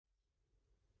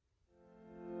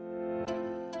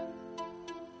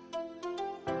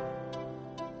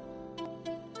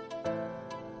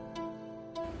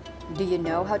Do you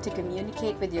know how to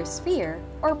communicate with your sphere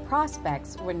or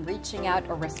prospects when reaching out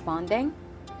or responding?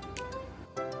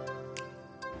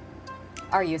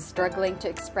 Are you struggling to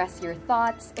express your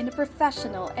thoughts in a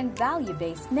professional and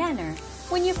value-based manner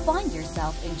when you find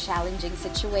yourself in challenging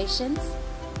situations?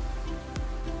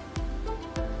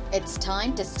 It's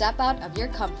time to step out of your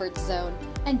comfort zone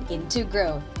and into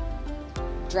growth.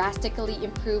 Drastically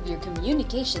improve your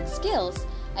communication skills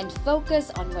and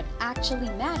focus on what actually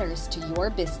matters to your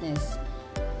business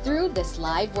through this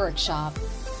live workshop.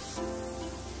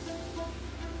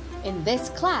 In this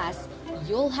class,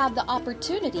 you'll have the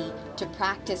opportunity to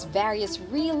practice various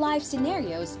real-life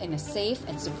scenarios in a safe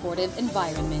and supportive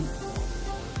environment.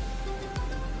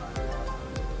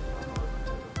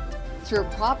 Through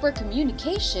proper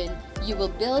communication, you will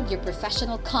build your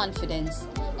professional confidence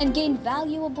and gain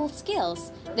valuable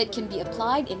skills that can be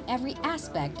applied in every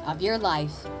aspect of your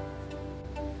life.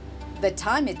 The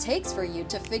time it takes for you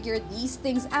to figure these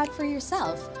things out for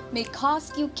yourself may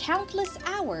cost you countless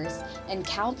hours and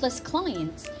countless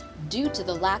clients due to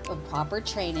the lack of proper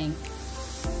training.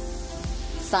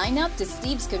 Sign up to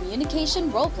Steve's communication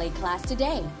roleplay class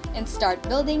today and start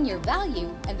building your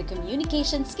value and the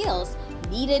communication skills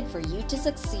needed for you to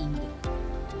succeed.